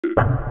Yeah.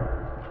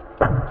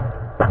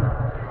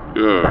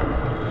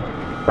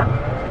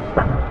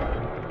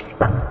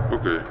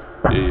 Okay.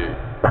 Yeah.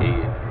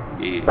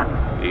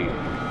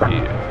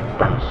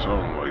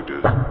 Something like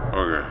this.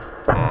 Okay.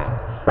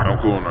 I'm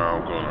cool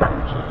now. Okay.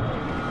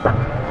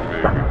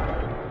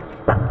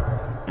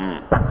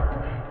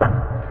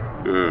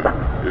 Yeah.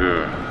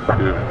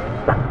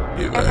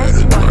 If I had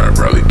to do it, I'd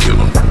probably kill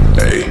him.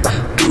 Hey,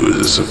 do it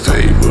as a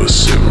favor,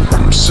 saving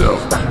from himself.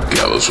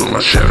 Gallows with my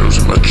shadows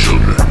and my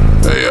children.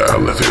 Hey, I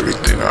left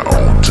everything I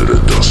own to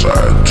the dust I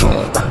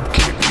atone.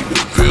 Can't keep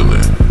the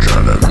feeling,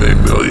 trying to make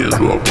millions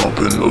while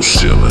bumping no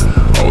ceiling.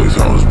 All we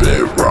found was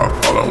bedrock,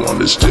 all I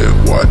want is dead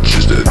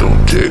watches that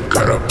don't tick.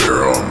 Got a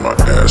barrel on my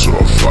ass or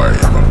a fire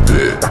in my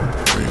bed.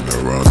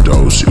 Bring around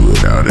dosey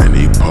without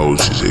any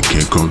poses. It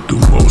can't come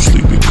through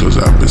mostly because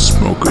I've been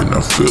smoking.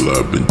 I feel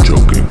I've been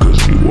joking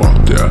cause you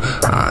walked out.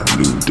 I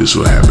knew this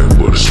would happen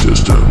but I still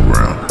stuck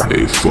around.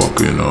 Hey,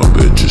 fucking all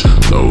bitches,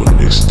 low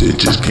nick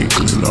stitches. Can't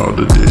clean all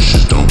the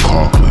dishes, don't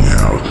call clean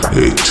house.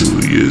 Hey,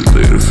 2 years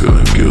later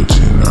feeling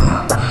guilty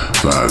now.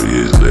 5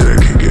 years later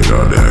can't get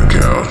out that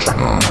couch.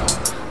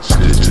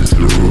 Stitches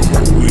through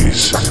my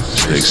weeds,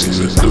 snakes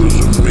even through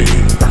me.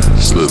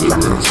 Slither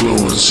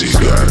influence,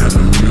 got an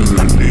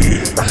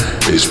immunity.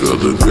 They spell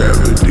the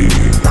gravity,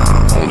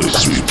 only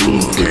sweet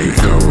blue. Can't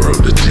cover up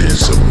the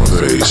tints of my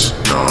face,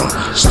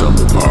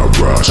 stomach hard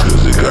rocks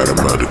cause they got a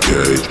metal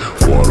cage.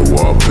 Water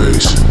wall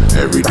pace,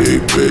 everyday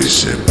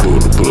pacing. Pull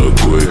the plug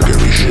quick,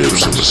 every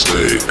ship's a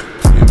mistake.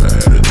 If I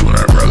had to do it,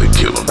 I'd probably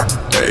kill him.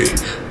 Hey,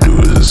 do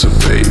it as a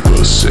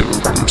favor, saving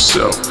from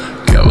himself.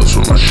 Gallows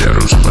with my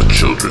shadows and my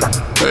children.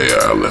 Hey,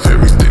 I left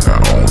everything I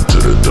own to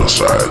the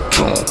dust I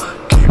atone.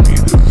 Can't be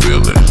the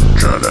villain,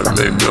 trying to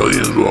make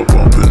millions while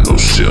bumping no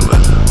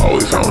ceiling. All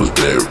we found was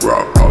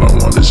bedrock, all I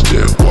want is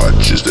dead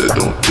watches that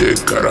don't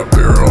tick. Got a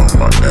barrel on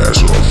my ass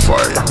or a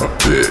fire in my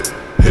pit.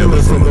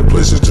 Hailing from the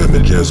places turn the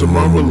jazz of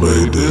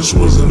marmalade. This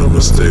wasn't a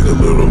mistake, a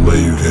little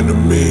late you came to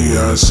me.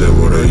 I said,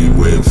 what are you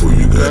waiting for?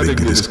 You gotta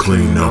get this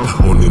clean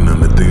up. Only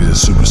none of things that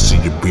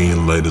supersede you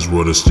being late is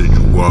what stood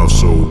you off.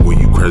 So when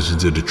you crash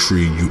into the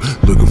tree, you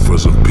looking for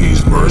some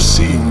peace,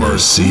 mercy.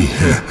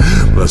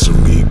 Bless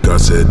me, God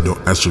said don't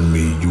ask for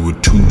me. You were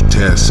too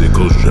tasty,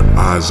 close your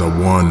eyes, I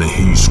wanna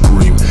hear you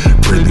scream.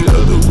 Pray the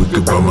other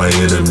wicked by my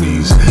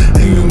enemies.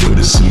 Hanging with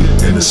the seed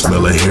and the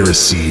smell of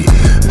heresy.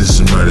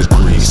 This is not as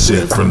green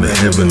sent from the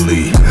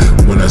heavenly.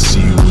 When I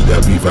see you, we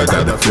got beef, I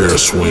got the fair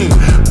swing.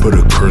 Put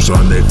a curse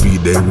on their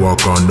feet, they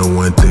walk on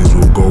knowing things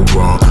will go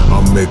wrong.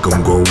 I'll make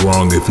them go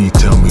wrong if he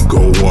tell me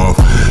go off.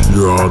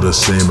 You're all the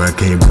same, I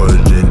can't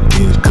budge an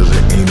inch cause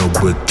there ain't no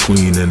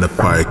between and the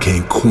fire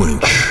can't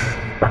quench.